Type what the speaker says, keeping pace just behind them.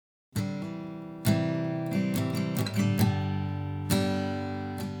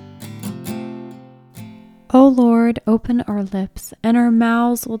O Lord, open our lips, and our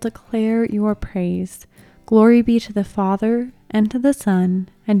mouths will declare your praise. Glory be to the Father, and to the Son,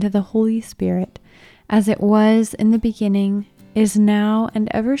 and to the Holy Spirit, as it was in the beginning, is now, and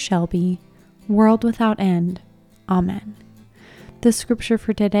ever shall be, world without end. Amen. The scripture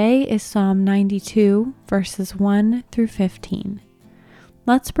for today is Psalm 92, verses 1 through 15.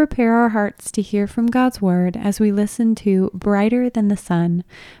 Let's prepare our hearts to hear from God's Word as we listen to Brighter Than the Sun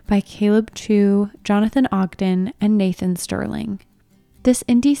by Caleb Chu, Jonathan Ogden, and Nathan Sterling. This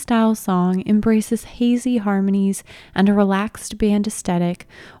indie-style song embraces hazy harmonies and a relaxed band aesthetic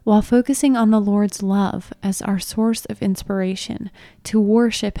while focusing on the Lord's love as our source of inspiration to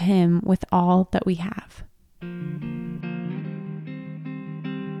worship Him with all that we have.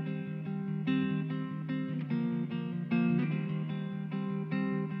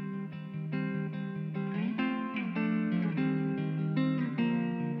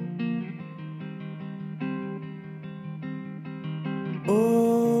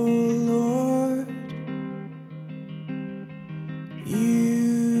 Oh Lord,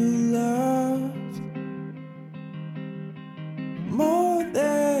 you love more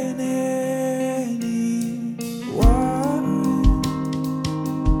than anyone.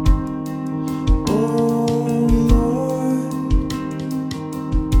 Oh Lord,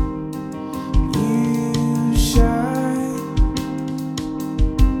 you shine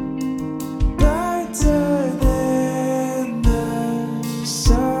brighter than the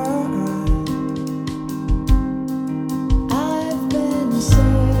sun. I've been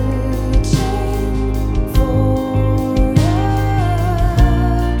searching for a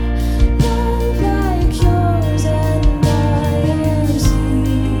love like yours, and I am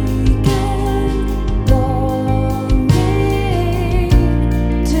seeking, longing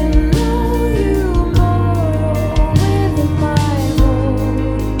to know you more. With my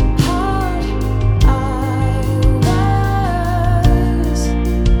whole heart, I was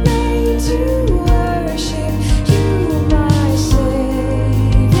made to worship you, my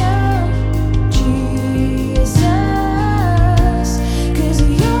Savior, Jesus, 'cause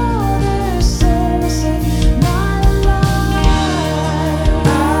you're the source of my life.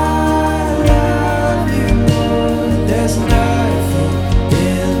 I love you, Lord. There's nothing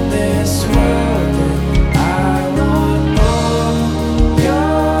in this world that I want more.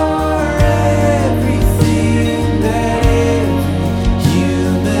 You're everything that every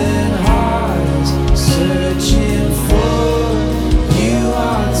human heart is searching for. You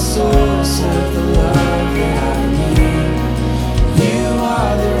are the source of the love that I need. You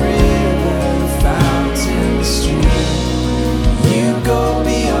are the river, the fountain, the stream. You go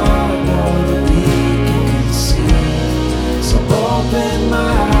beyond all that we can see. So open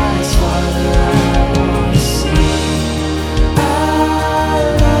my eyes, Father, I want to see. I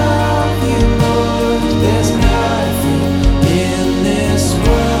love you, Lord. There's nothing in this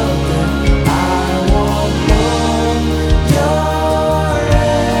world that I want more. You're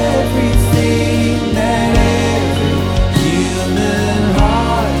everything that every human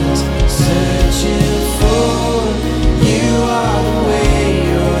heart is searching for. You are the way,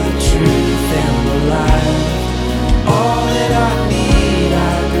 you're the truth and the life. All that I need, I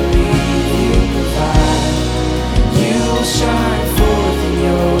believe you provide. You will shine forth in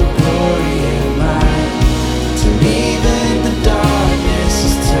your glory and light, till even the darkness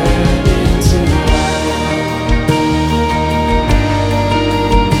is turned into light.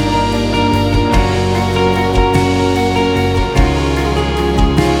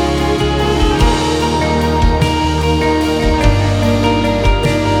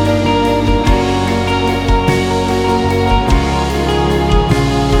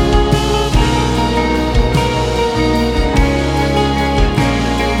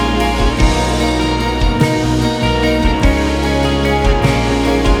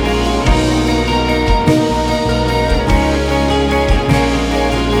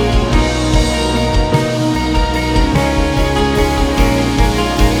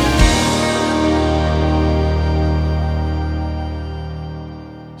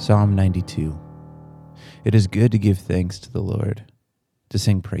 Psalm 92. It is good to give thanks to the Lord, to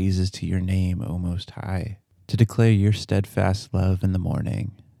sing praises to your name, O Most High, to declare your steadfast love in the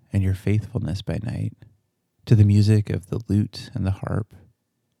morning and your faithfulness by night, to the music of the lute and the harp,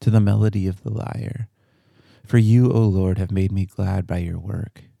 to the melody of the lyre. For you, O Lord, have made me glad by your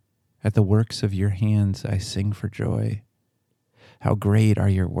work. At the works of your hands I sing for joy. How great are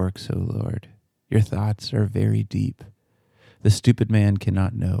your works, O Lord! Your thoughts are very deep. The stupid man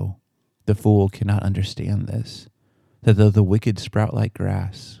cannot know, the fool cannot understand this, that though the wicked sprout like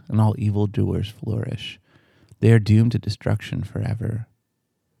grass, and all evildoers flourish, they are doomed to destruction forever.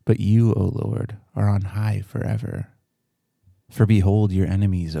 But you, O Lord, are on high forever. For behold your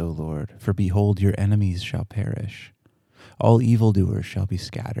enemies, O Lord, for behold your enemies shall perish. All evildoers shall be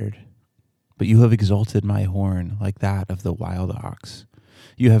scattered. But you have exalted my horn like that of the wild ox.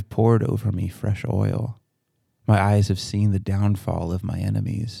 You have poured over me fresh oil. My eyes have seen the downfall of my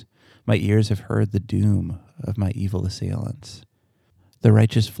enemies. My ears have heard the doom of my evil assailants. The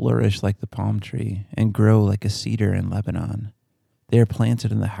righteous flourish like the palm tree and grow like a cedar in Lebanon. They are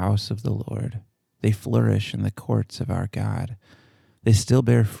planted in the house of the Lord. They flourish in the courts of our God. They still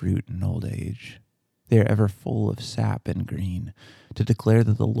bear fruit in old age. They are ever full of sap and green, to declare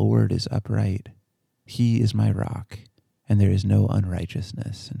that the Lord is upright. He is my rock, and there is no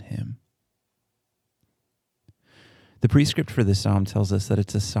unrighteousness in him. The prescript for this psalm tells us that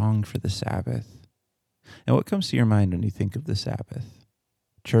it's a song for the Sabbath. And what comes to your mind when you think of the Sabbath?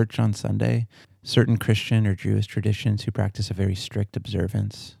 Church on Sunday? Certain Christian or Jewish traditions who practice a very strict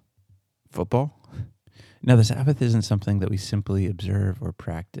observance? Football? Now, the Sabbath isn't something that we simply observe or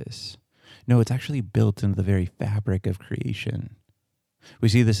practice. No, it's actually built into the very fabric of creation. We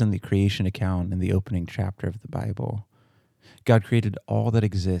see this in the creation account in the opening chapter of the Bible. God created all that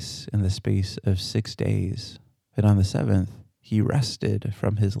exists in the space of 6 days, and on the seventh, he rested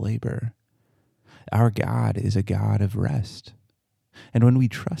from his labor. Our God is a God of rest. And when we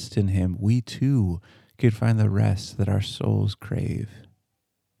trust in him, we too can find the rest that our souls crave.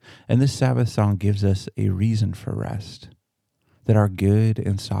 And this Sabbath song gives us a reason for rest, that our good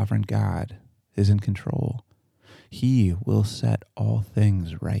and sovereign God is in control. He will set all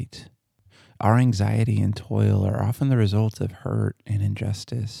things right. Our anxiety and toil are often the result of hurt and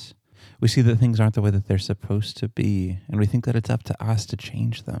injustice. We see that things aren't the way that they're supposed to be, and we think that it's up to us to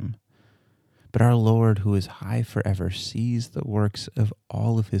change them. But our Lord, who is high forever, sees the works of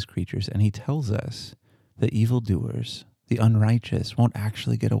all of his creatures, and he tells us that evildoers, the unrighteous, won't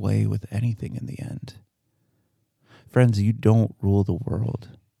actually get away with anything in the end. Friends, you don't rule the world,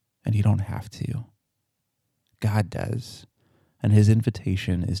 and you don't have to. God does, and his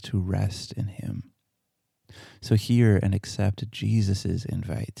invitation is to rest in him. So hear and accept Jesus'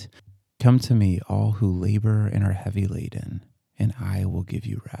 invite. Come to me, all who labor and are heavy laden, and I will give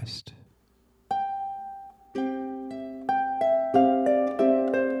you rest.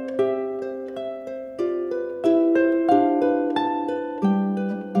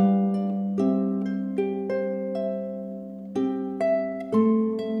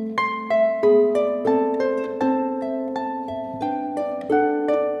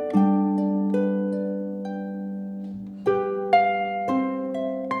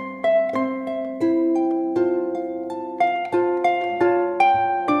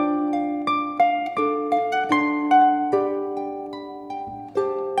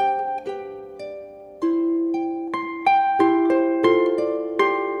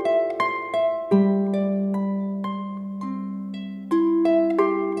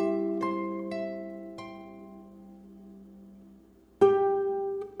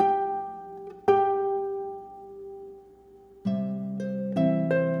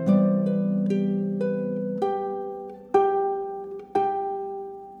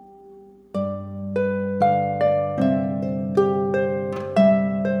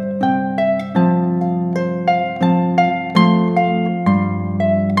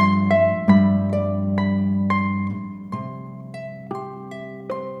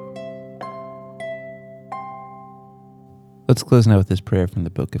 Let's close now with this prayer from the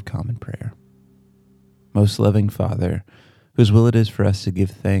Book of Common Prayer. Most loving Father, whose will it is for us to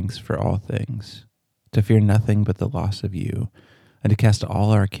give thanks for all things, to fear nothing but the loss of you, and to cast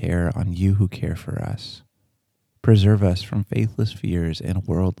all our care on you who care for us. Preserve us from faithless fears and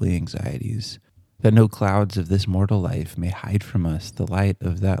worldly anxieties, that no clouds of this mortal life may hide from us the light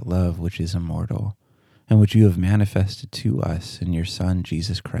of that love which is immortal, and which you have manifested to us in your Son,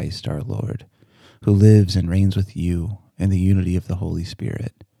 Jesus Christ our Lord, who lives and reigns with you in the unity of the Holy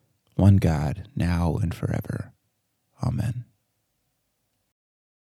Spirit, one God, now and forever. Amen.